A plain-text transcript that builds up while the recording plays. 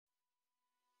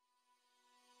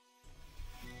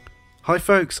Hi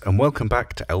folks, and welcome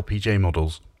back to LPJ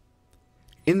Models.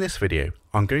 In this video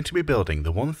I'm going to be building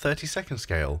the 1/32nd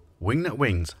scale Wingnut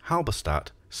Wings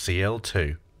Halberstadt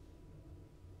Cl.ii.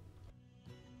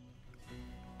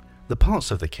 The parts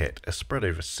of the kit are spread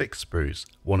over 6 sprues,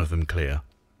 one of them clear.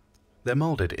 They're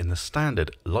moulded in the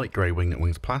standard light grey Wingnut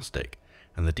Wings plastic,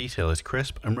 and the detail is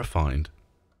crisp and refined.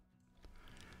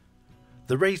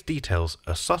 The raised details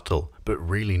are subtle but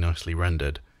really nicely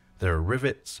rendered. There are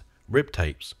rivets, rib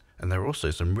tapes, and there are also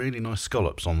some really nice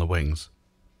scallops on the wings.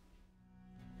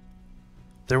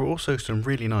 There are also some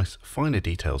really nice finer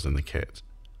details in the kit,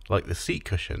 like the seat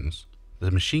cushions,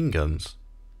 the machine guns,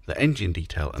 the engine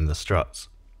detail and the struts.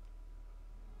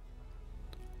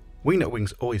 Wingnut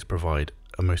Wings always provide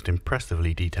a most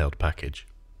impressively detailed package.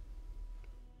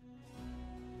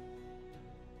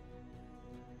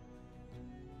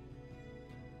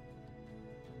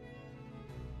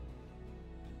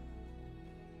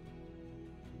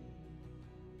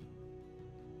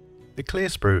 The clear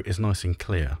sprue is nice and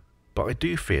clear, but I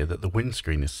do fear that the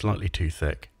windscreen is slightly too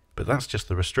thick, but that's just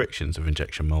the restrictions of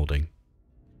injection moulding.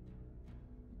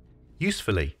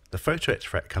 Usefully, the photo etch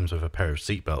fret comes with a pair of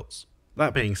seat belts.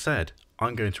 That being said,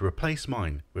 I'm going to replace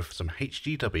mine with some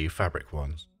HGW fabric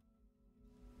ones.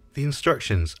 The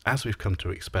instructions, as we've come to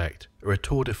expect, are a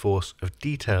tour de force of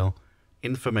detail,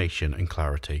 information and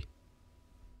clarity.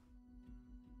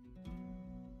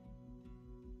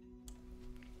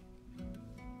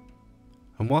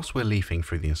 And whilst we're leafing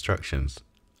through the instructions,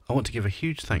 I want to give a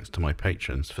huge thanks to my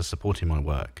patrons for supporting my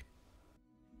work.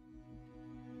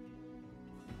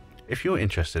 If you're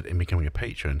interested in becoming a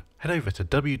patron, head over to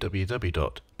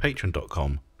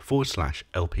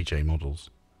www.patreon.com/LPJModels.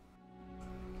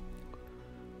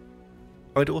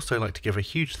 I'd also like to give a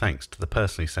huge thanks to the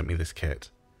person who sent me this kit.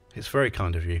 It's very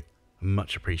kind of you, and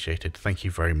much appreciated. Thank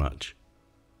you very much.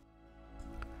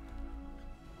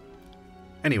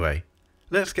 Anyway,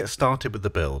 let's get started with the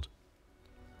build.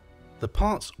 The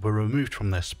parts were removed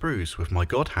from their sprues with my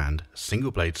god hand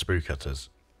single blade sprue cutters.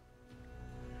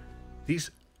 These,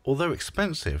 although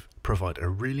expensive, provide a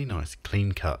really nice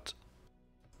clean cut.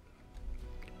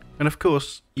 And of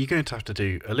course, you're going to have to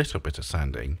do a little bit of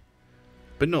sanding,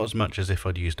 but not as much as if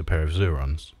I'd used a pair of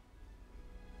Zurons.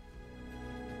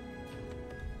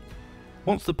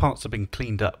 Once the parts have been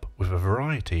cleaned up with a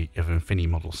variety of Infini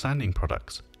model sanding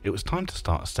products, it was time to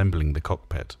start assembling the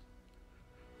cockpit.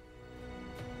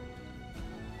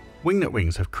 Wingnut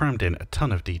Wings have crammed in a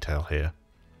ton of detail here.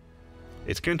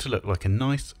 It's going to look like a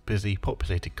nice, busy,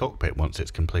 populated cockpit once it's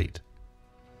complete.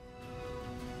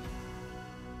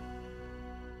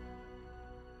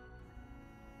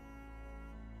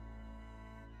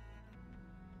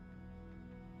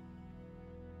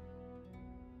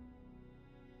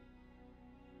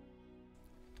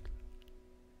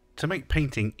 To make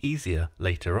painting easier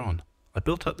later on, I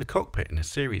built up the cockpit in a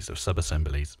series of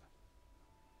sub-assemblies.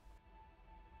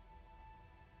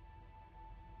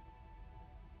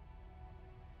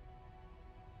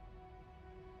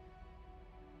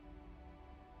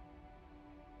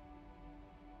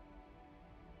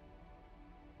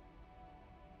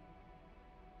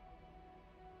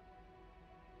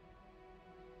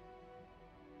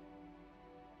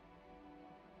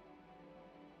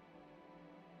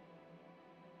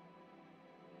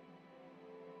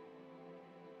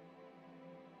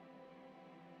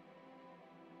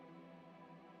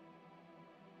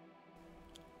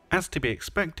 As to be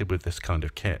expected with this kind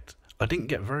of kit, I didn't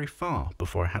get very far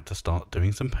before I had to start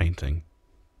doing some painting.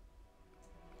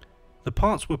 The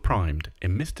parts were primed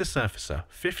in Mr. Surfacer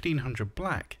 1500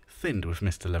 Black thinned with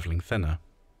Mr. Leveling Thinner.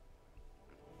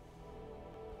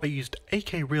 I used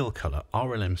AK Real Colour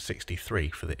RLM 63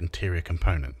 for the interior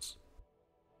components.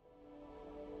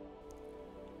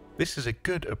 This is a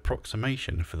good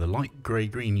approximation for the light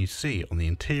grey-green you see on the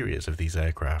interiors of these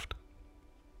aircraft.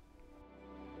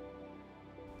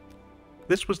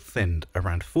 This was thinned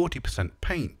around 40%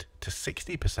 paint to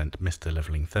 60% Mr.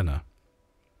 Leveling Thinner.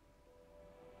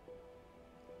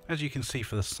 As you can see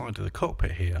for the side of the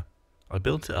cockpit here, I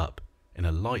built it up in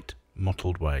a light,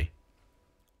 mottled way.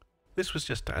 This was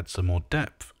just to add some more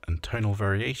depth and tonal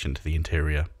variation to the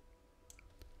interior.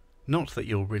 Not that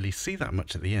you'll really see that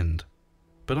much at the end,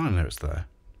 but I know it's there.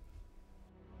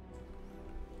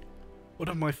 One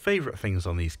of my favourite things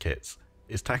on these kits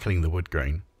is tackling the wood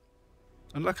grain,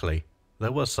 and luckily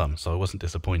there was some, so I wasn't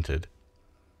disappointed.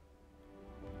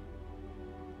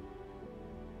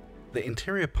 The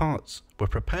interior parts were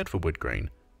prepared for wood grain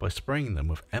by spraying them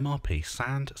with MRP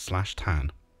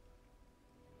sand/tan.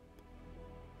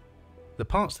 The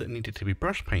parts that needed to be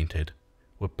brush painted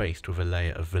were based with a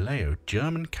layer of Vallejo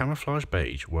German camouflage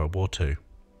beige World War II.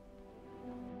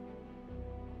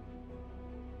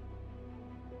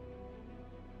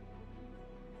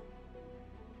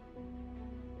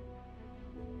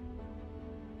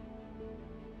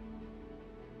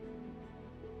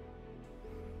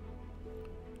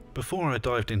 Before I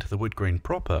dived into the wood grain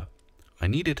proper, I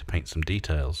needed to paint some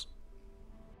details.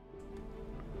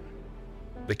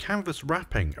 The canvas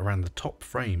wrapping around the top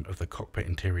frame of the cockpit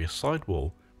interior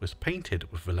sidewall was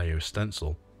painted with Vallejo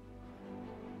stencil.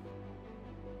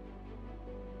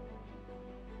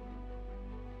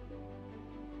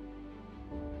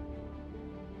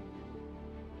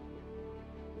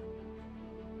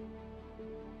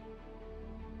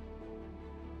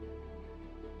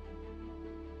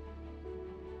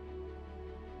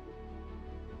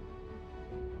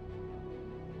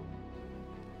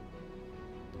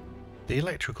 The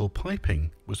electrical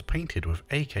piping was painted with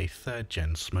AK 3rd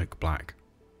Gen Smoke Black.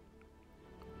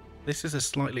 This is a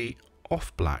slightly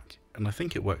off black, and I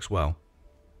think it works well.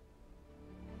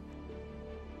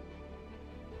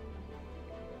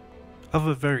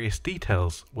 Other various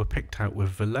details were picked out with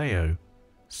Vallejo,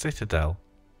 Citadel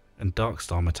and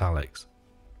Darkstar metallics.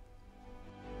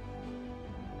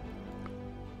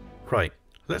 Right,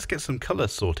 let's get some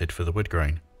colours sorted for the wood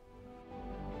grain.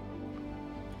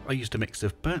 I used a mix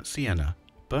of burnt sienna,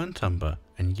 burnt umber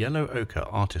and yellow ochre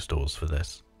artist ores for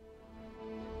this.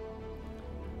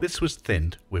 This was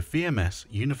thinned with VMS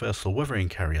Universal Weathering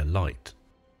Carrier Light.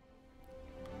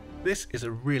 This is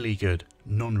a really good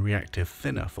non-reactive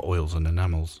thinner for oils and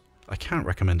enamels. I can't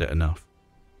recommend it enough.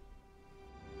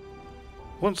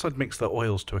 Once I'd mixed the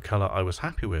oils to a colour I was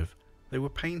happy with, they were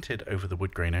painted over the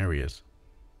wood grain areas.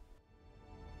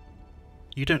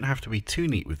 You don't have to be too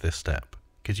neat with this step,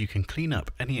 because you can clean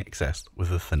up any excess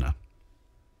with a thinner.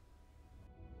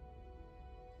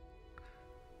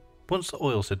 Once the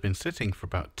oils had been sitting for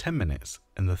about 10 minutes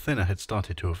and the thinner had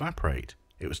started to evaporate,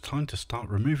 it was time to start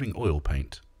removing oil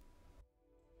paint.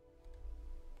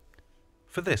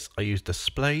 For this I used a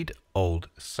splayed old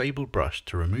sable brush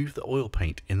to remove the oil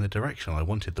paint in the direction I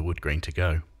wanted the wood grain to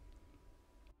go.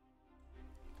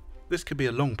 This could be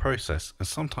a long process, and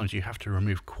sometimes you have to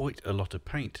remove quite a lot of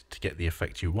paint to get the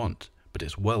effect you want, but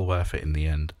it's well worth it in the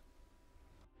end.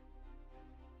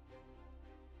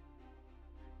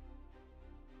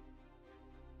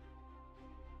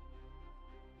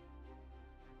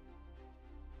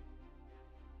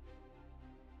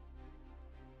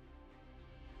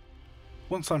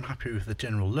 Once I'm happy with the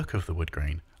general look of the wood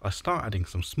grain, I start adding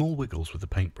some small wiggles with the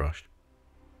paintbrush.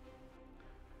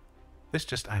 This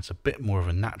just adds a bit more of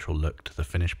a natural look to the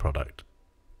finished product.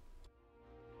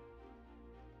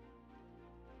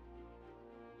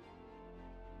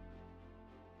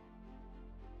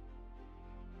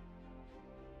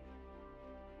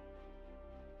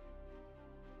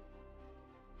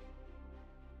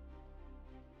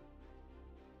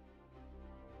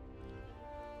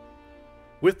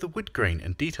 With the wood grain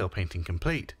and detail painting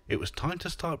complete, it was time to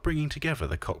start bringing together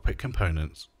the cockpit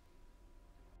components.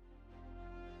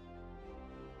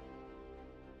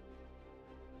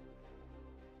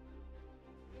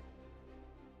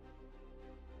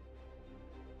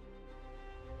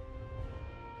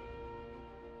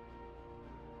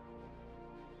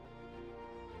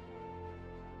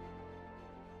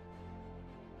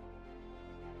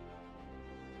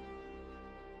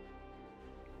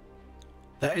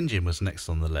 The engine was next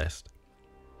on the list.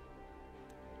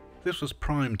 This was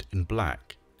primed in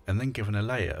black and then given a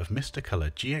layer of Mr. Colour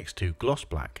GX2 Gloss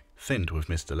Black thinned with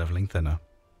Mr. Leveling Thinner.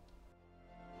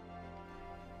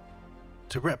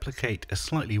 To replicate a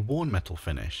slightly worn metal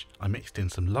finish, I mixed in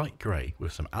some light grey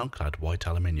with some alclad white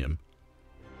aluminium.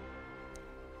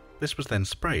 This was then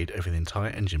sprayed over the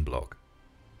entire engine block.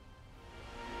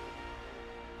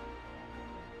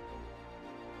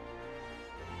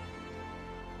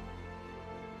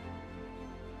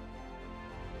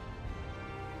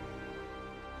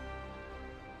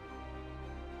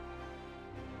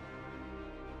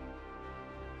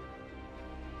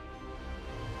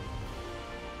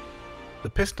 The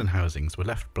piston housings were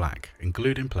left black and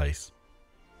glued in place.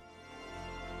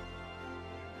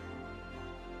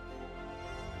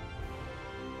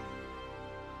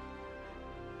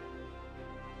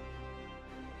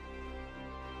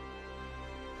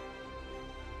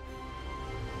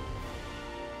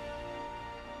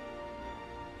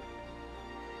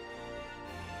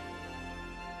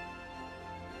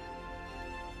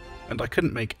 And I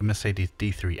couldn't make a Mercedes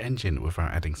D3 engine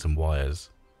without adding some wires.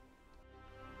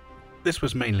 This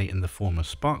was mainly in the form of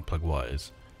spark plug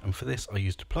wires, and for this I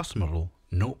used a Plus model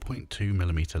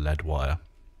 0.2mm lead wire.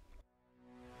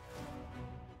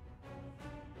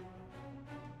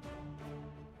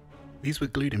 These were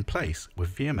glued in place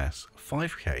with VMS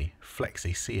 5K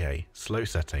Flexi CA slow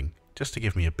setting, just to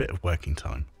give me a bit of working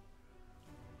time.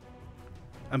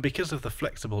 And because of the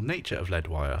flexible nature of lead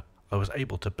wire, I was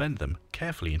able to bend them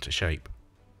carefully into shape.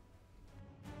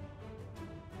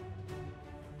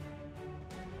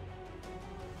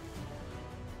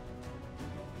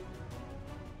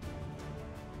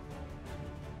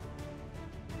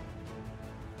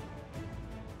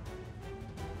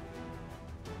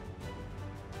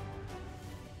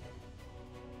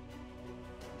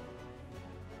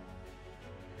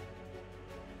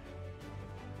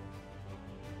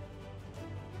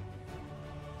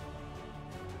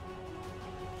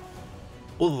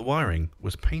 All the wiring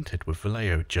was painted with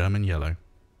Vallejo German yellow.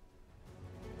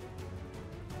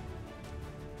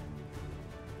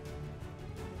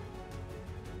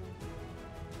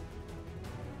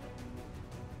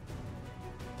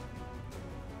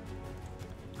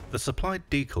 The supplied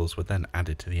decals were then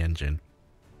added to the engine.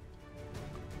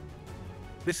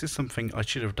 This is something I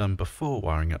should have done before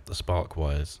wiring up the spark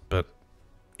wires, but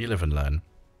you live and learn.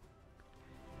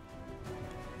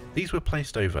 These were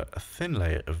placed over a thin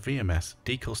layer of VMS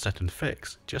decal set and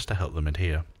fix just to help them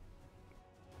adhere.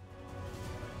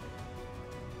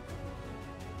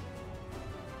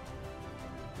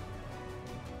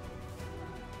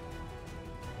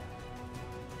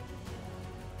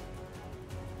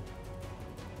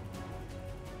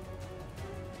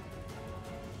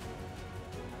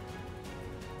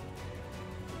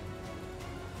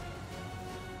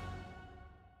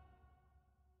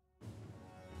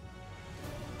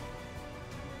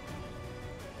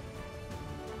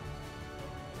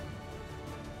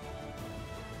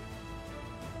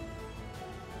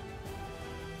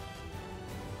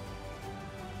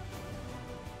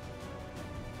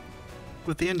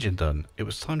 With the engine done, it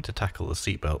was time to tackle the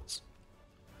seatbelts.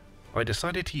 I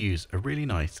decided to use a really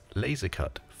nice laser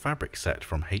cut fabric set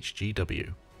from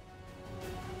HGW.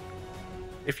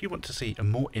 If you want to see a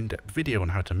more in-depth video on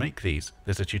how to make these,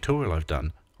 there's a tutorial I've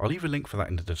done. I'll leave a link for that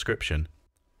in the description.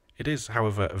 It is,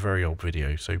 however, a very old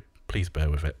video, so please bear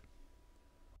with it.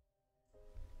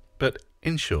 But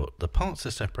in short, the parts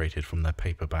are separated from their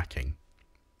paper backing.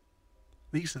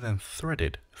 These are then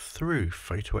threaded through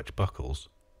photo etch buckles,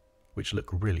 which look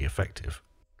really effective.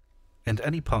 And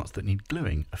any parts that need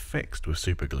gluing are fixed with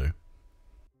super glue.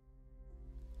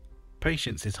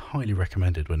 Patience is highly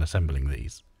recommended when assembling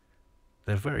these.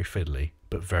 They're very fiddly,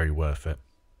 but very worth it.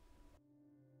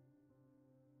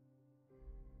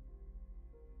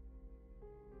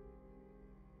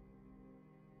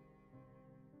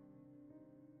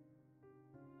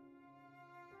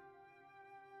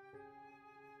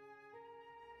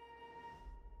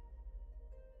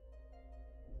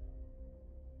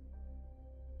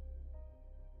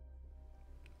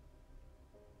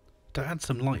 To add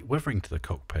some light weathering to the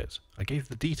cockpit, I gave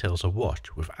the details a wash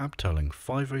with Abteilung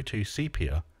 502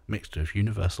 sepia mixed with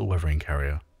universal weathering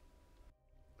carrier.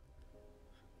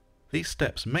 These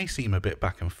steps may seem a bit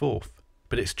back and forth,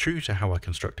 but it's true to how I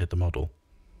constructed the model.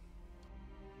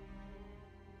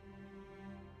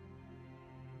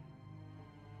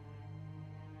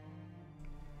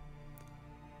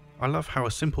 I love how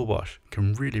a simple wash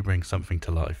can really bring something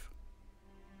to life.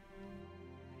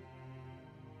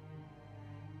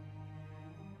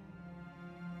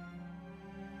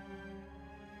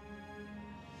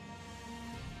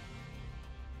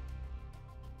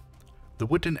 The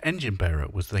wooden engine bearer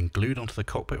was then glued onto the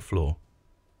cockpit floor.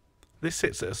 This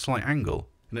sits at a slight angle,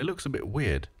 and it looks a bit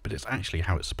weird, but it's actually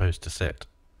how it's supposed to sit.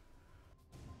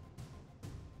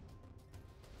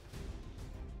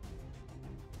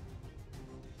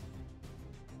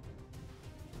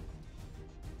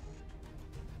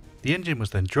 The engine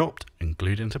was then dropped and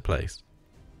glued into place.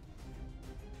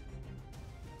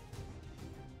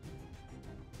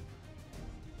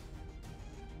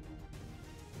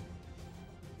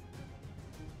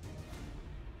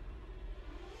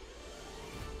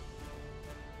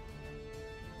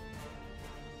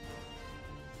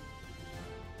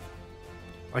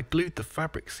 I glued the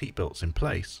fabric seatbelts in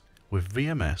place with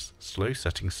VMS slow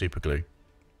setting superglue.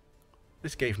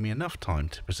 This gave me enough time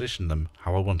to position them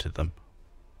how I wanted them.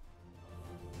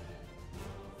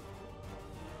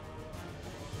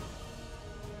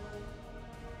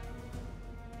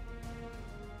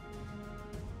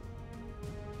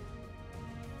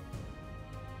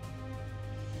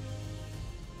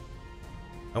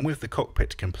 And with the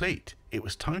cockpit complete, it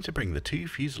was time to bring the two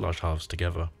fuselage halves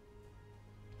together.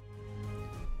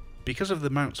 Because of the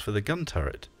mounts for the gun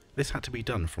turret, this had to be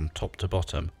done from top to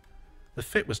bottom. The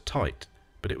fit was tight,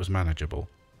 but it was manageable.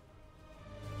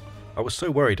 I was so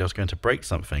worried I was going to break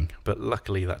something, but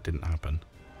luckily that didn't happen.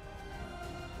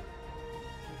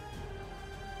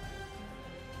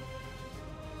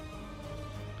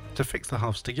 To fix the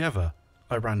halves together,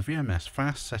 I ran VMS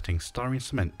fast setting styrene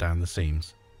cement down the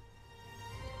seams.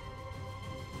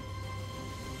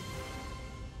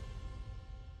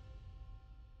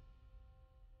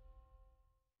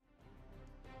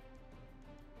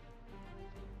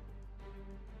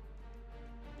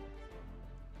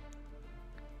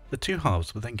 The two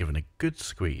halves were then given a good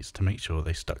squeeze to make sure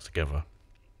they stuck together.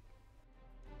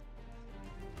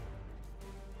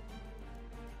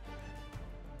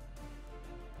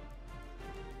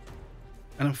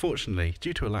 And unfortunately,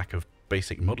 due to a lack of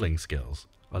basic modelling skills,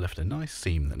 I left a nice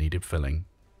seam that needed filling.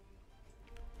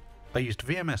 I used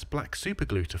VMS black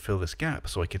superglue to fill this gap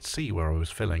so I could see where I was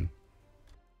filling.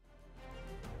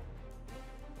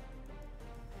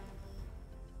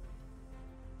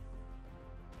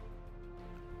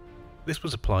 This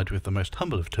was applied with the most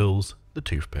humble of tools, the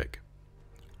toothpick.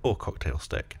 Or cocktail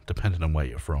stick, depending on where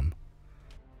you're from.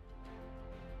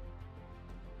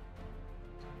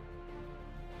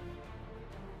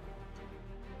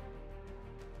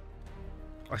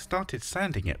 I started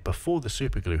sanding it before the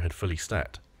superglue had fully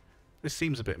set. This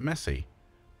seems a bit messy,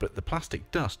 but the plastic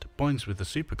dust binds with the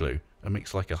superglue and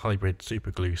makes like a hybrid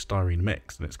superglue styrene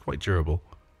mix, and it's quite durable.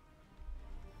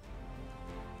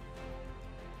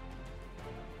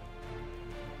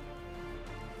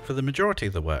 For the majority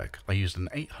of the work, I used an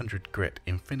 800 grit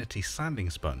Infinity sanding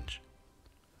sponge.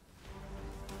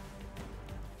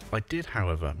 I did,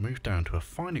 however, move down to a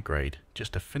finer grade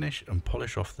just to finish and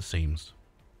polish off the seams.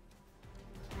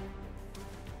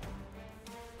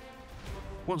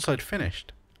 Once I'd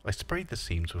finished, I sprayed the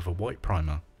seams with a white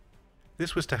primer.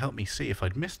 This was to help me see if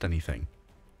I'd missed anything,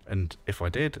 and if I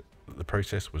did, the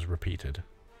process was repeated.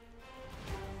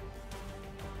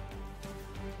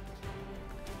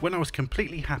 When I was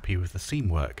completely happy with the seam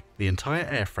work, the entire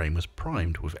airframe was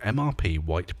primed with MRP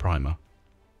white primer.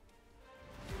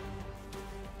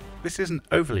 This isn't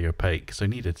overly opaque, so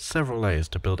needed several layers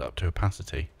to build up to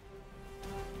opacity.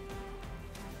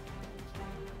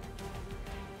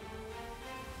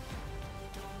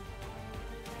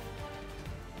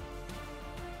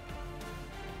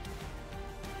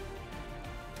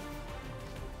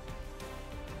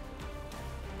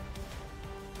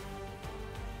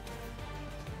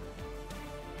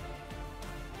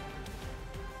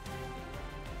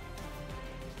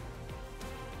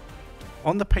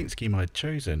 On the paint scheme I had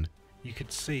chosen, you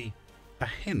could see a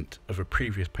hint of a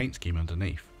previous paint scheme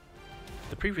underneath.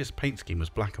 The previous paint scheme was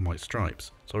black and white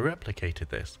stripes, so I replicated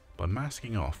this by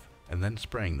masking off and then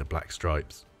spraying the black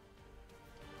stripes.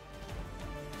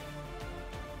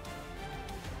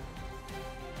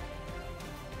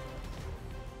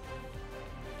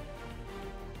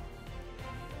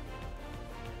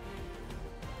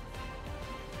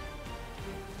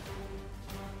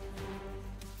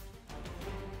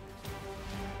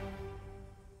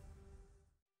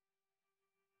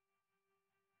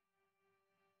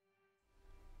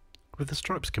 With the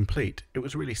stripes complete, it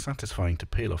was really satisfying to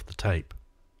peel off the tape.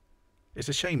 It's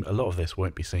a shame a lot of this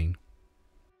won't be seen.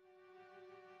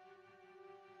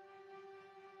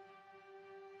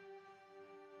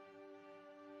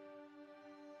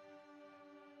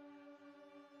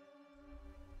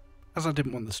 As I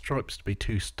didn't want the stripes to be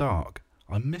too stark,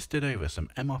 I misted over some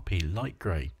MRP light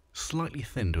grey, slightly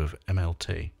thinned with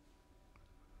MLT.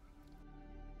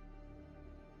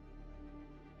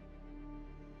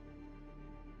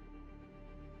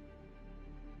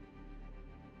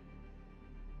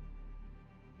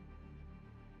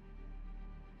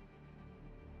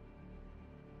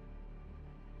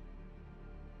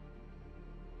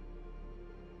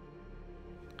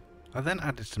 I then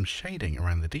added some shading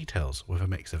around the details with a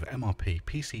mix of MRP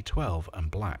PC12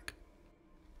 and black.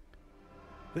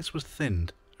 This was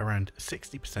thinned around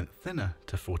 60% thinner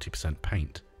to 40%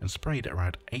 paint and sprayed at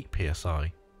around 8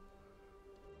 psi.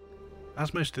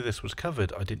 As most of this was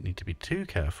covered, I didn't need to be too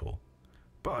careful,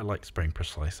 but I like spraying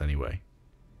precise anyway.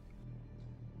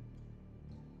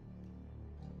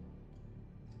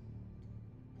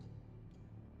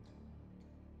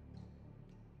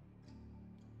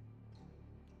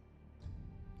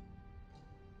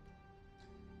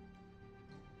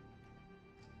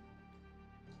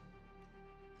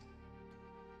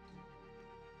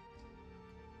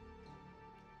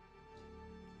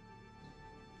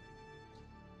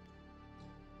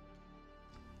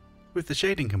 With the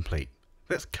shading complete,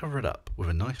 let's cover it up with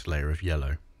a nice layer of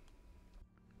yellow.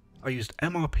 I used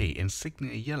MRP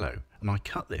Insignia Yellow and I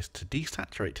cut this to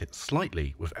desaturate it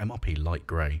slightly with MRP Light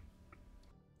Grey.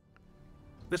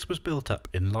 This was built up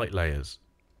in light layers.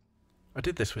 I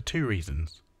did this for two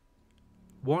reasons.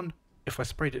 One, if I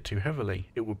sprayed it too heavily,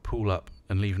 it would pool up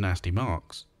and leave nasty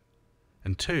marks.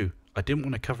 And two, I didn't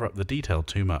want to cover up the detail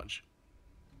too much.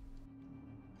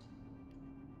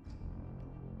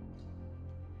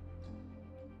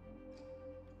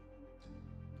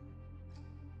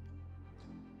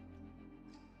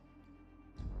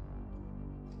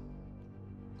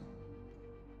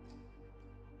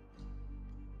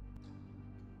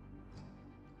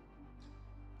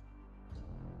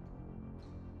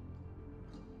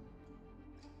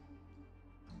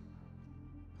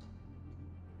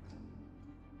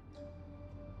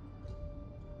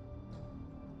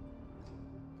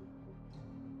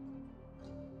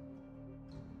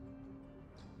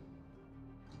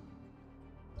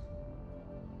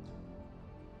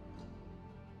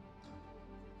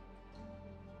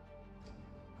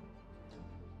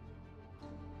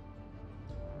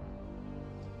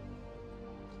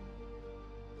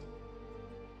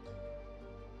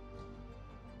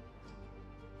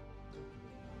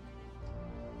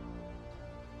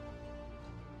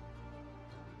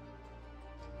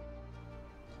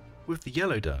 With the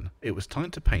yellow done, it was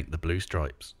time to paint the blue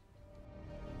stripes.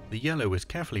 The yellow was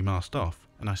carefully masked off,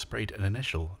 and I sprayed an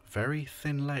initial, very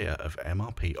thin layer of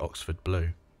MRP Oxford blue.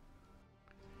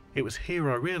 It was here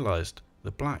I realised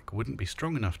the black wouldn't be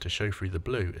strong enough to show through the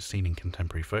blue as seen in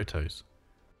contemporary photos.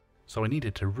 So I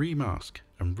needed to remask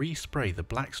and respray the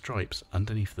black stripes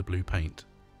underneath the blue paint.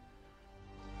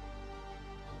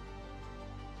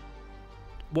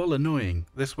 While annoying,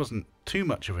 this wasn't too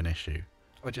much of an issue.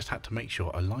 I just had to make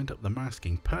sure I lined up the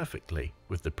masking perfectly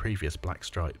with the previous black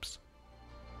stripes.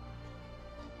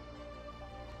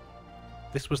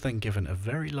 This was then given a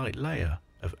very light layer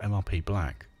of MRP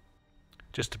black,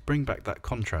 just to bring back that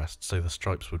contrast so the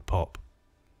stripes would pop.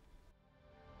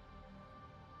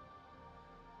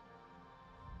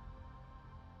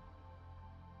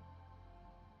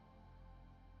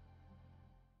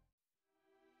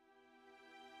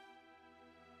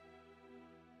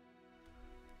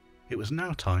 It was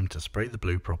now time to spray the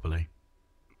blue properly.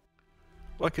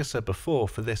 Like I said before,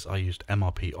 for this I used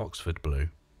MRP Oxford blue.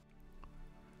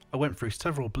 I went through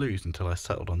several blues until I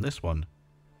settled on this one.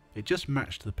 It just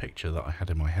matched the picture that I had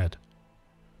in my head.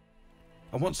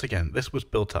 And once again, this was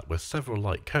built up with several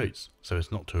light coats so as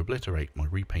not to obliterate my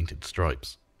repainted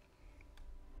stripes.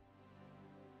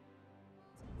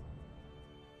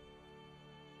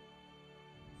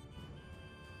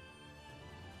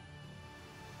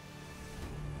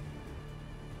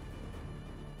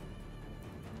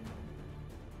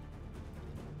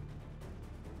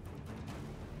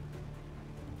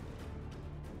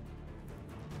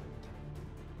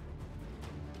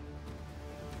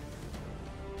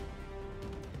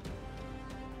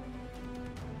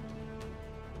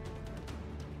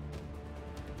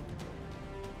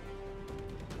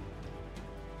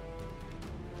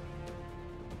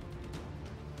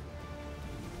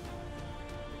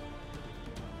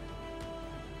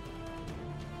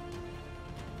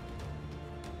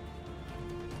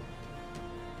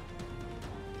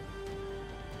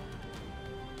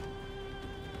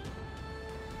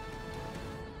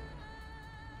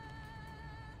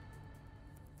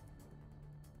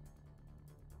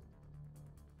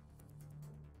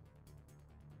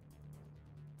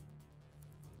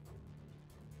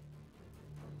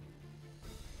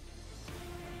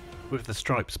 With the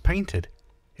stripes painted,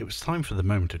 it was time for the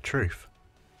moment of truth.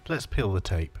 Let's peel the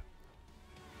tape.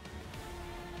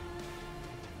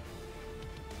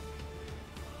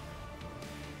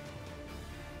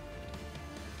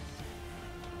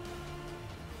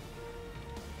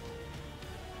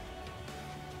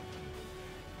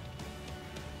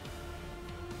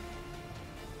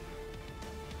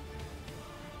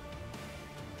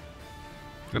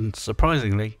 And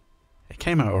surprisingly, it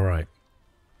came out alright.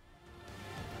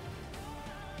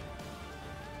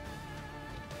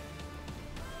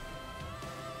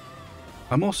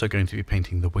 I'm also going to be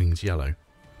painting the wings yellow,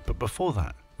 but before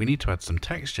that we need to add some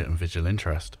texture and visual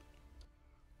interest.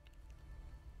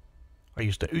 I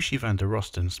used a Ushi van der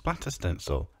Rosten splatter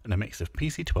stencil and a mix of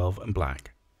PC12 and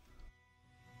black.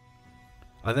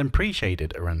 I then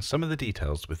pre-shaded around some of the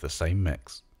details with the same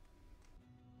mix.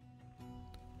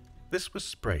 This was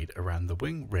sprayed around the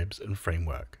wing ribs and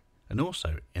framework, and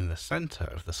also in the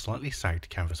centre of the slightly sagged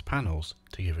canvas panels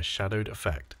to give a shadowed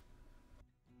effect.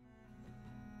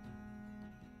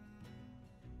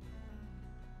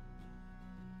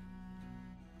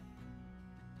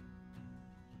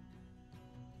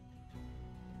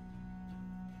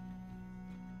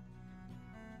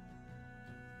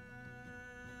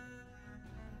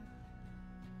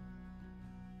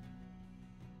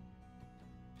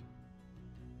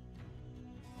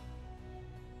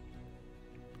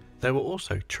 There were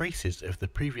also traces of the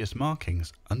previous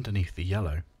markings underneath the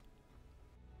yellow.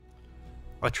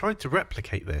 I tried to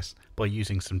replicate this by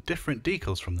using some different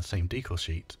decals from the same decal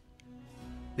sheet.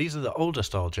 These are the older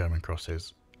style German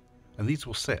crosses, and these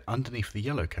will sit underneath the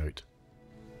yellow coat.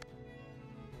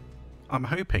 I'm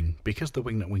hoping, because the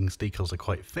Wingnut Wings decals are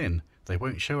quite thin, they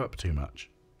won't show up too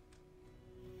much.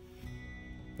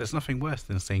 There's nothing worse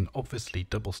than seeing obviously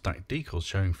double stacked decals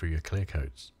showing through your clear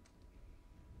coats.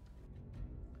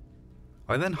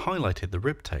 I then highlighted the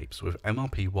rib tapes with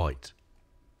MRP white.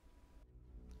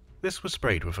 This was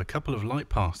sprayed with a couple of light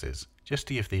passes just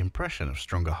to give the impression of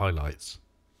stronger highlights.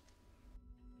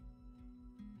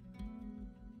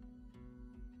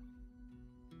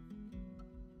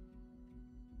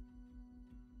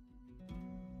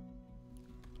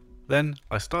 Then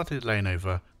I started laying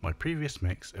over my previous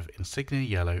mix of insignia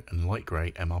yellow and light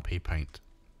grey MRP paint.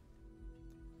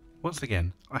 Once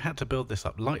again, I had to build this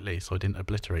up lightly so I didn't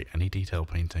obliterate any detail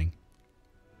painting.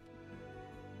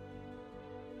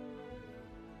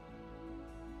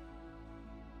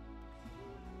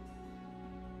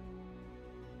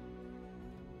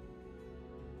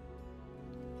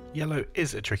 Yellow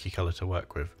is a tricky colour to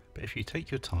work with, but if you take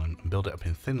your time and build it up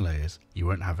in thin layers, you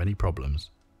won't have any problems.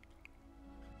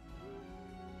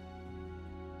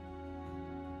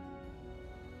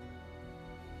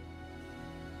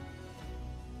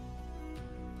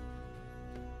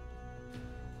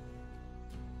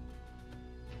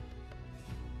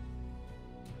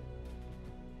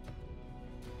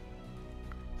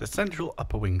 The central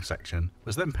upper wing section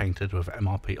was then painted with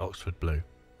MRP Oxford Blue.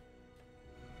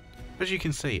 As you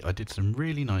can see, I did some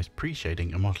really nice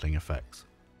pre-shading and modelling effects.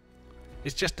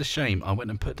 It's just a shame I went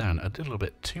and put down a little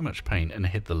bit too much paint and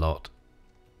hid the lot.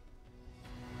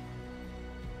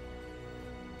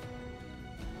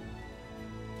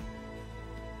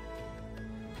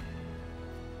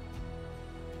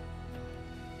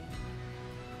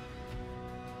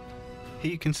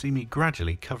 Here you can see me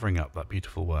gradually covering up that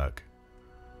beautiful work.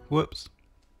 Whoops.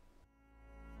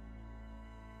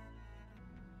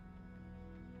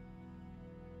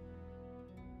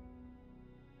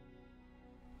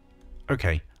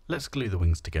 Okay, let's glue the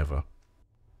wings together.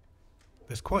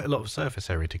 There's quite a lot of surface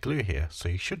area to glue here, so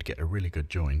you should get a really good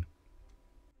join.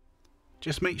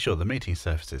 Just make sure the mating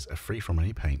surfaces are free from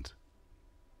any paint.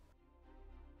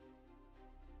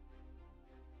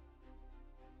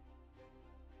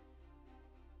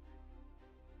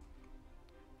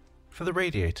 For the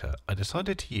radiator, I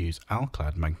decided to use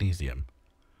alclad magnesium.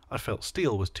 I felt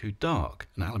steel was too dark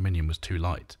and aluminium was too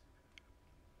light.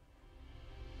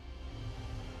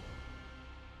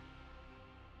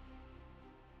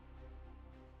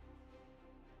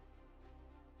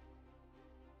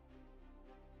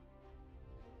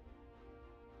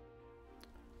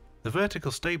 The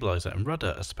vertical stabiliser and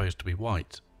rudder are supposed to be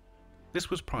white.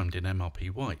 This was primed in MRP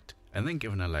white and then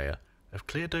given a layer of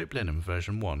clear dope linen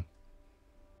version 1.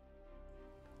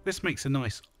 This makes a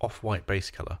nice off-white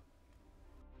base colour.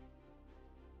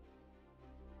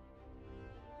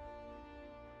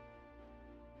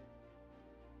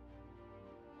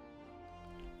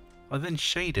 I then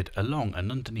shaded along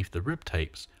and underneath the rib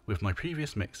tapes with my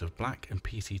previous mix of black and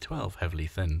PC12 heavily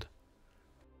thinned.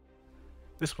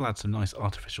 This will add some nice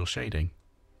artificial shading.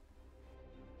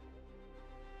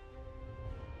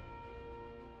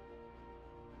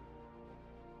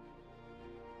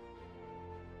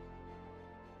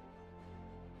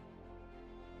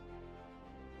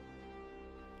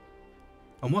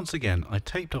 And once again I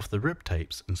taped off the rib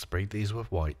tapes and sprayed these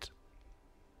with white.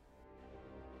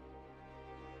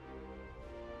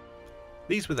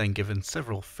 These were then given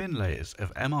several thin layers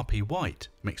of MRP white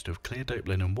mixed with clear dope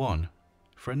linen 1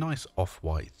 for a nice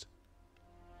off-white.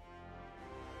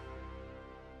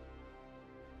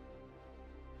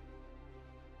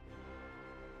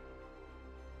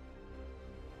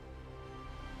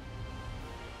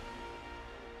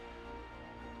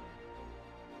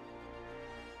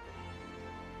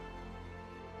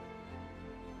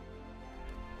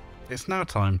 It's now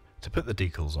time to put the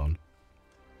decals on.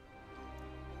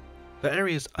 The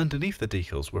areas underneath the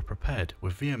decals were prepared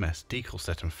with VMS decal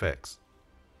set and fix.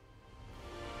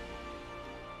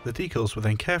 The decals were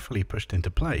then carefully pushed into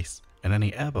place and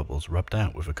any air bubbles rubbed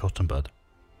out with a cotton bud.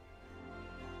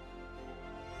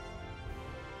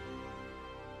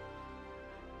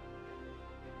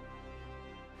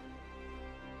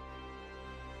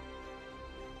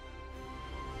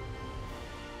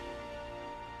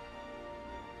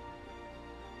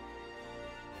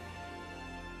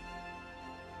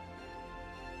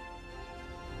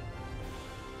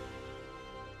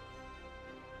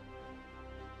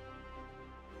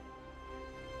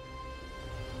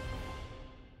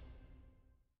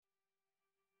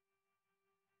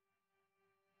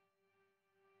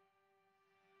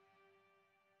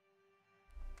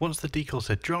 Once the decals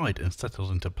had dried and settled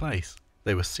into place,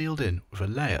 they were sealed in with a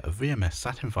layer of VMS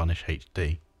Satin Varnish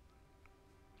HD.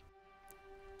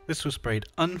 This was sprayed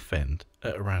unthinned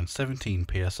at around 17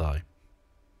 psi.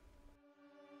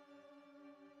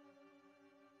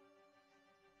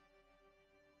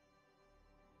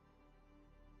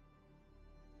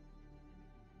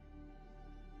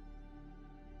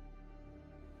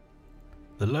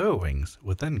 The lower wings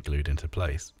were then glued into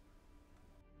place.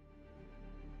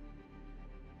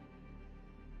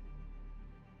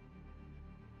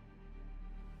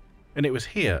 And it was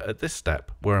here at this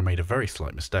step where I made a very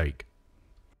slight mistake.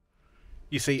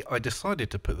 You see, I decided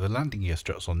to put the landing gear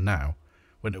struts on now,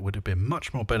 when it would have been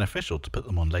much more beneficial to put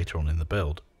them on later on in the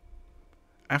build.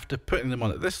 After putting them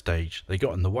on at this stage, they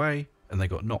got in the way and they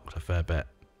got knocked a fair bit.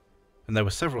 And there were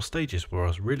several stages where I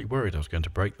was really worried I was going to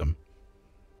break them.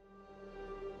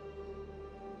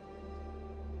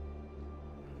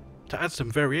 To add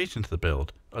some variation to the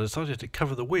build, I decided to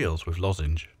cover the wheels with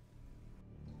lozenge.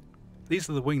 These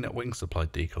are the Wingnut wing supply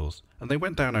decals, and they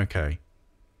went down okay.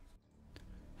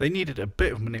 They needed a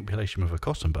bit of manipulation with a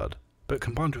cotton bud, but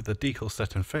combined with the decal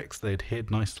set and fixed, they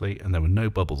adhered nicely and there were no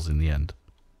bubbles in the end.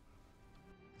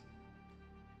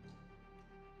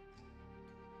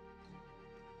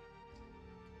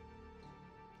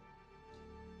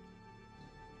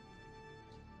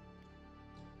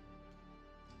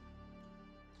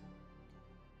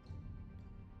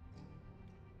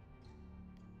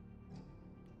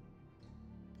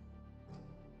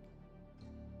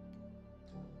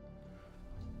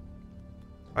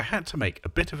 I had to make a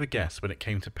bit of a guess when it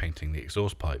came to painting the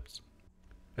exhaust pipes,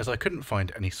 as I couldn't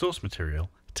find any source material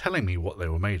telling me what they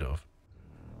were made of.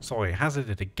 So I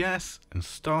hazarded a guess and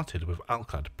started with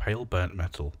Alclad pale burnt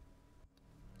metal.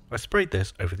 I sprayed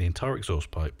this over the entire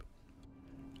exhaust pipe.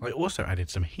 I also added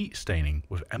some heat staining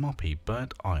with MRP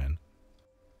burnt iron.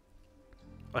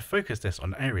 I focused this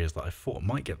on areas that I thought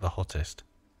might get the hottest.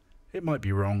 It might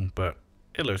be wrong, but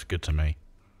it looks good to me.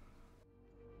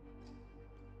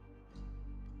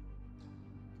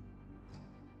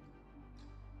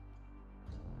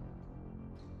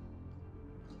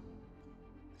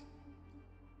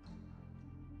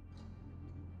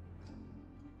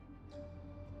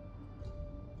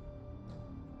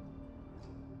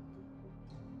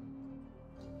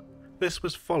 This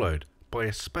was followed by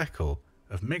a speckle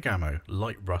of MIG Ammo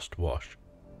light rust wash.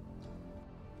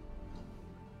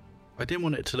 I didn't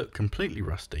want it to look completely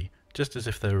rusty, just as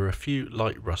if there were a few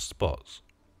light rust spots.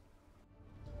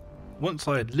 Once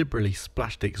I had liberally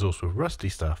splashed the exhaust with rusty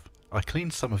stuff, I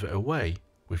cleaned some of it away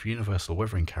with universal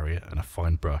weathering carrier and a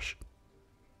fine brush.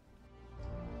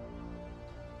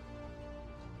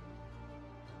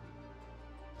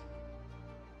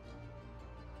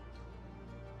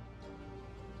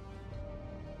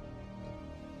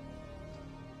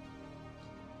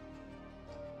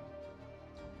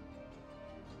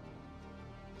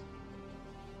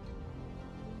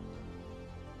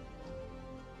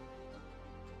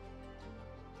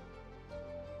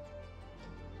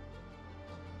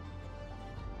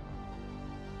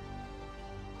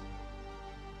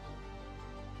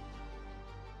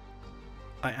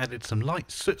 I added some light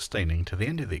soot staining to the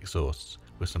end of the exhausts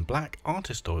with some black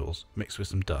artist oils mixed with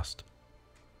some dust.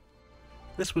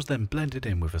 This was then blended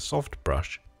in with a soft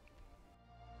brush.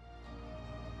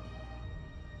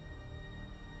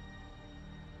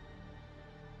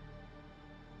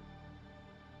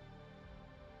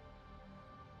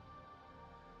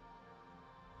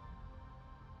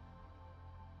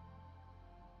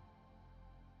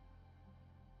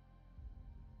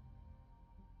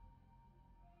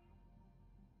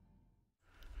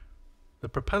 The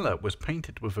propeller was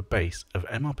painted with a base of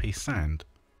MRP sand.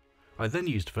 I then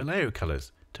used Vallejo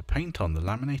colours to paint on the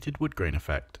laminated wood grain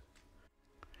effect.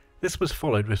 This was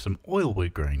followed with some oil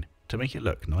wood grain to make it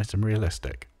look nice and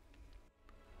realistic.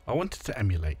 I wanted to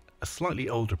emulate a slightly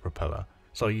older propeller,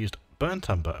 so I used burnt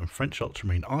umber and French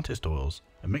ultramarine artist oils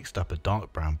and mixed up a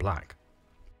dark brown black.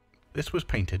 This was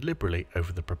painted liberally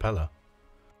over the propeller.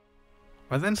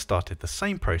 I then started the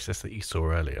same process that you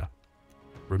saw earlier,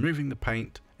 removing the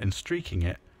paint and streaking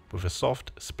it with a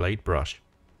soft splayed brush.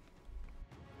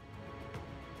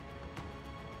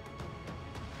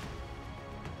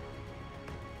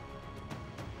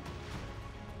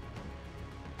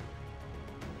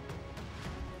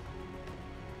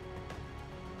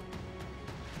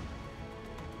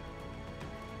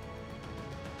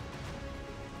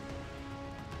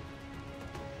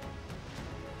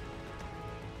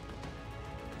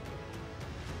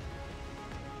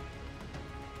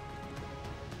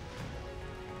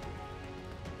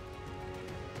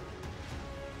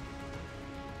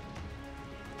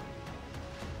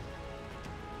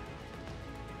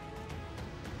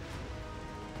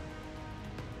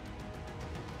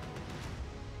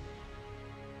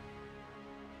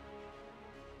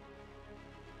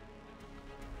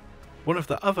 One of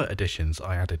the other additions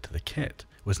I added to the kit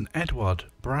was an Edward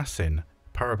Brassin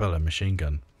Parabella machine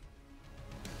gun.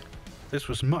 This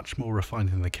was much more refined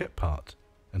than the kit part,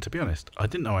 and to be honest, I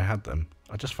didn't know I had them,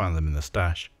 I just found them in the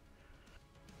stash.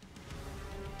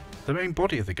 The main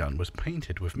body of the gun was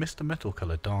painted with Mr. Metal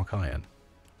Colour dark iron.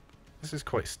 This is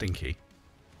quite stinky,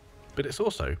 but it's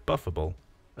also buffable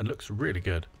and looks really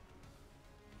good.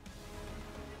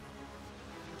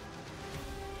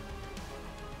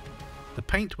 The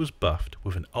paint was buffed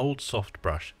with an old soft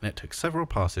brush and it took several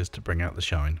passes to bring out the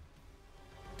shine.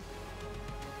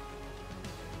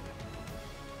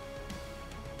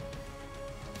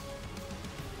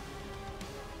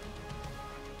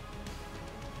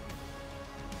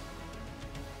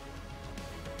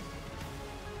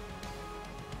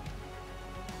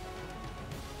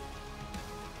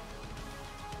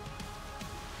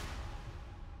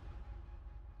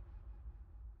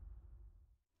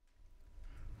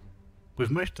 With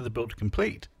most of the build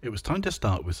complete, it was time to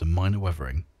start with some minor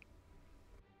weathering.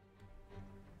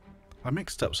 I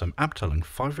mixed up some Abteilung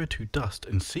 502 dust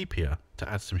and sepia to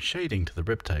add some shading to the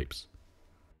rib tapes.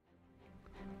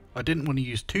 I didn't want to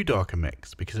use too dark a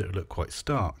mix because it would look quite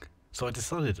stark, so I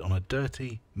decided on a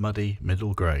dirty, muddy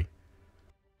middle grey.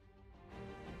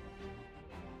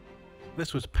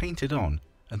 This was painted on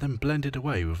and then blended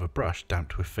away with a brush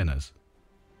damped with thinners.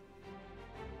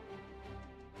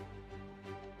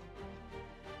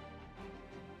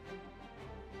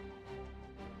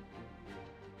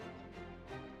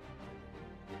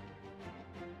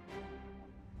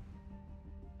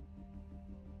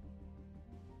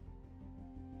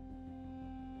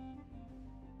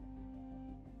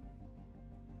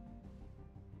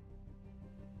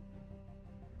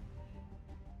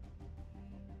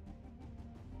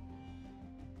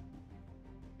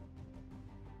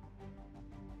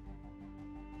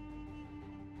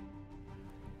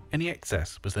 Any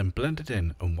excess was then blended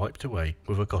in and wiped away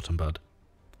with a cotton bud.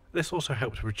 This also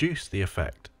helped reduce the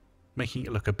effect, making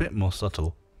it look a bit more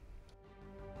subtle.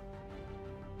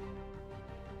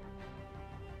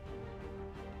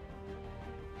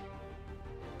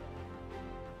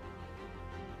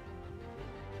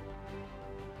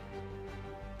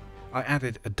 I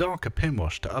added a darker pin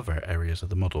wash to other areas of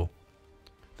the model.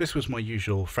 This was my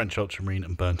usual French ultramarine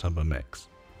and burnt umber mix.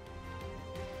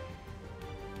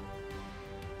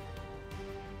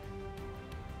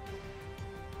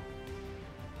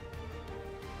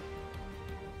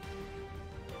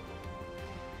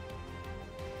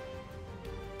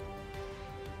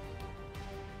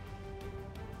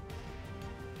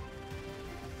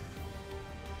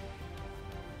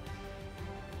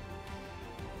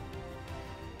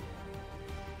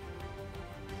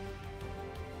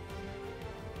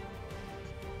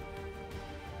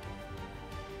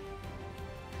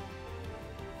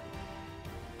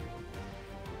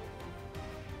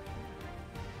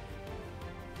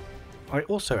 I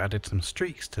also added some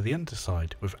streaks to the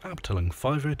underside with Abteilung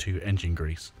 502 engine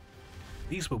grease.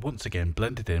 These were once again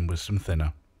blended in with some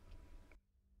thinner.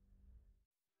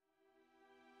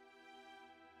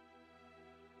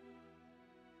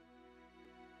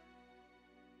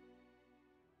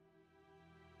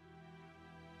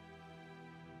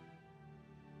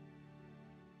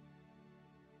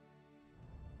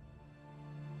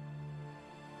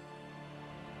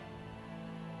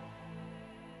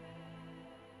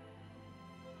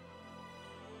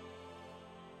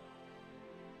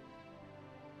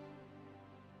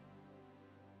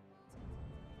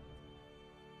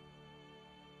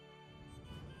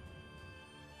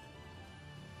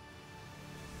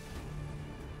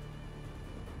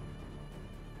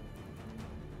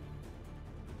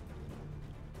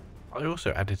 I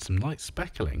also added some light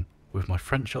speckling with my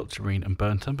French ultramarine and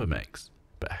burnt umber mix,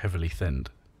 but heavily thinned.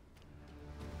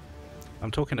 I'm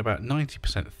talking about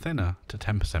 90% thinner to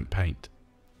 10% paint.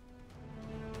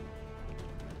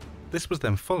 This was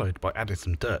then followed by adding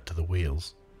some dirt to the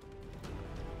wheels.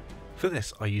 For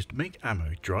this I used Make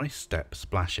Ammo Dry Step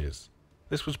Splashes.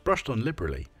 This was brushed on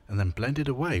liberally and then blended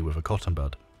away with a cotton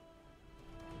bud.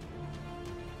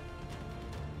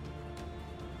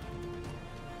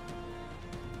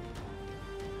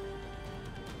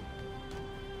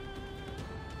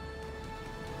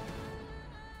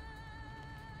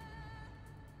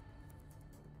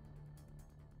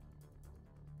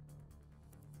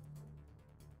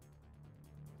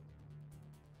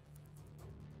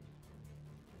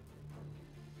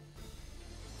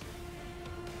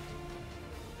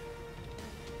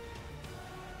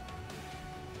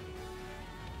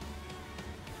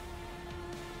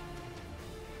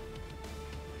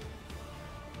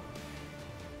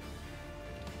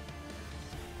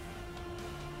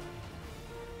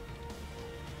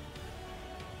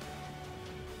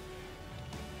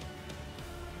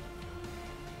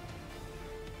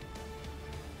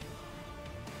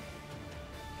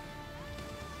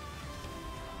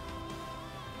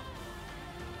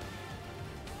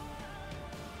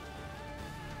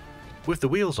 With the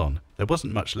wheels on, there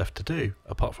wasn't much left to do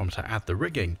apart from to add the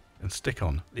rigging and stick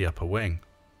on the upper wing.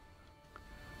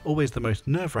 Always the most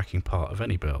nerve-wracking part of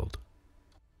any build.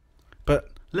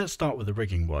 But let's start with the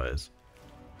rigging wires.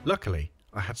 Luckily,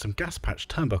 I had some gas patch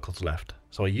turnbuckles left,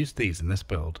 so I used these in this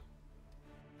build.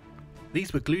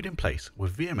 These were glued in place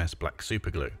with VMS black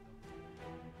superglue.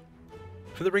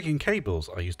 For the rigging cables,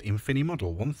 I used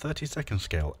Infinimodel 1/32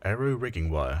 scale aero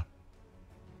rigging wire.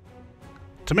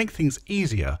 To make things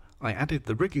easier, I added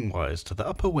the rigging wires to the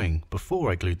upper wing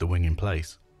before I glued the wing in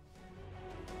place.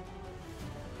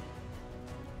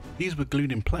 These were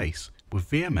glued in place with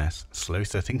VMS slow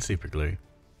setting superglue.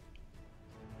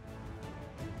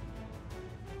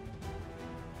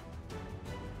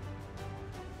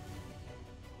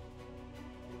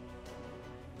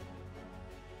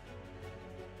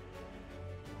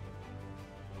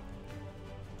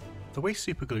 The way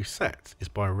superglue sets is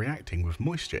by reacting with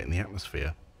moisture in the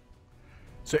atmosphere.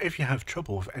 So if you have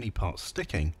trouble with any parts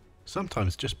sticking,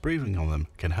 sometimes just breathing on them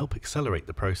can help accelerate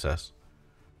the process.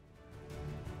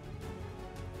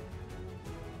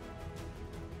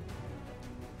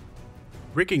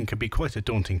 Rigging can be quite a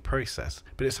daunting process,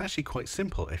 but it's actually quite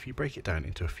simple if you break it down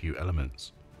into a few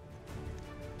elements.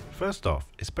 First off,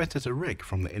 it's better to rig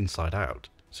from the inside out,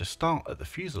 so start at the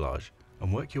fuselage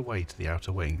and work your way to the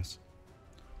outer wings.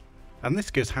 And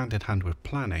this goes hand in hand with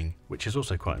planning, which is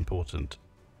also quite important.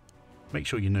 Make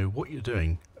sure you know what you're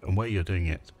doing and where you're doing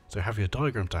it, so have your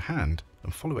diagram to hand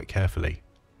and follow it carefully.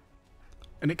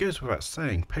 And it goes without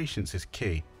saying, patience is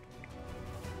key.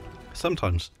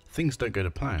 Sometimes things don't go to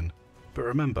plan, but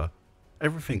remember,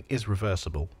 everything is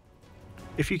reversible.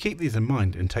 If you keep these in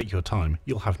mind and take your time,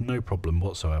 you'll have no problem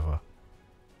whatsoever.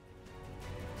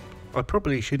 I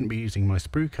probably shouldn't be using my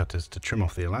sprue cutters to trim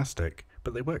off the elastic,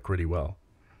 but they work really well.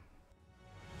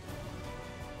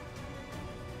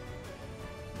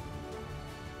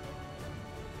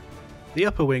 The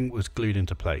upper wing was glued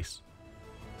into place,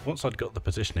 once I'd got the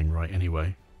positioning right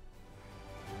anyway.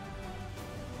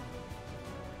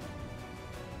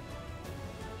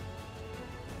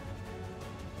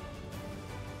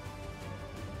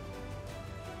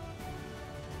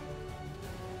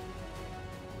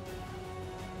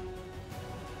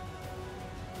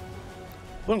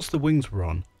 Once the wings were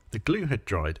on, the glue had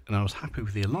dried and I was happy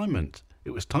with the alignment.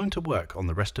 It was time to work on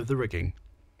the rest of the rigging.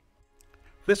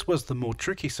 This was the more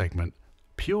tricky segment,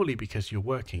 purely because you're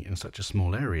working in such a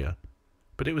small area,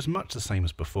 but it was much the same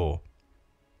as before.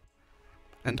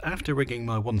 And after rigging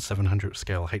my 1/700th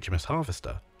scale HMS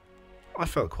Harvester, I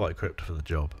felt quite equipped for the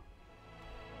job.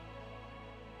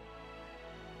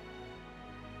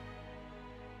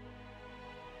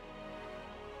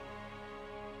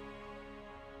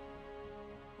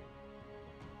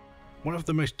 One of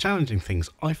the most challenging things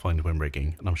I find when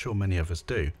rigging, and I'm sure many others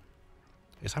do,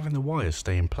 is having the wires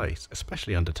stay in place,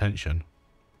 especially under tension.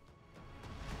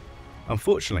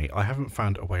 Unfortunately, I haven't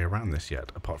found a way around this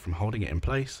yet, apart from holding it in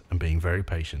place and being very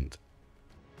patient.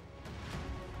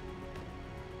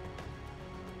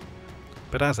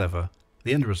 But as ever,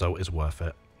 the end result is worth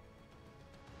it.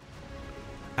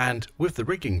 And with the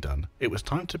rigging done, it was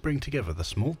time to bring together the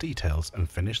small details and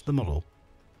finish the model.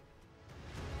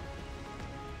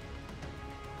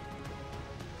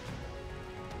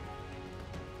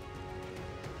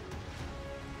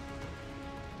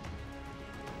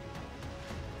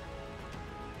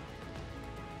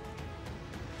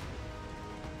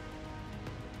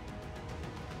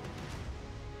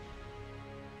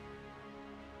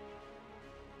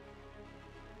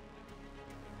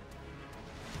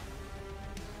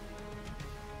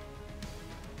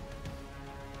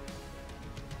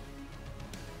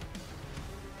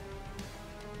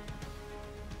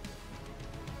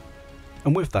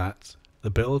 And with that,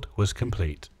 the build was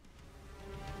complete.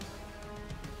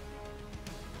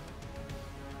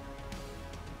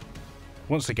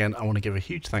 Once again, I want to give a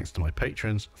huge thanks to my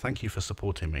patrons. Thank you for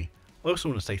supporting me. I also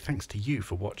want to say thanks to you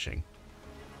for watching.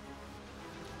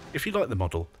 If you liked the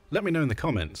model, let me know in the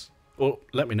comments, or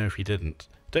let me know if you didn't.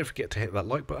 Don't forget to hit that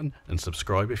like button and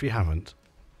subscribe if you haven't.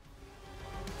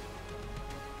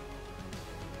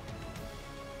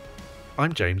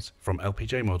 I'm James from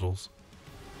LPJ Models.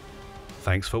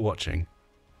 Thanks for watching.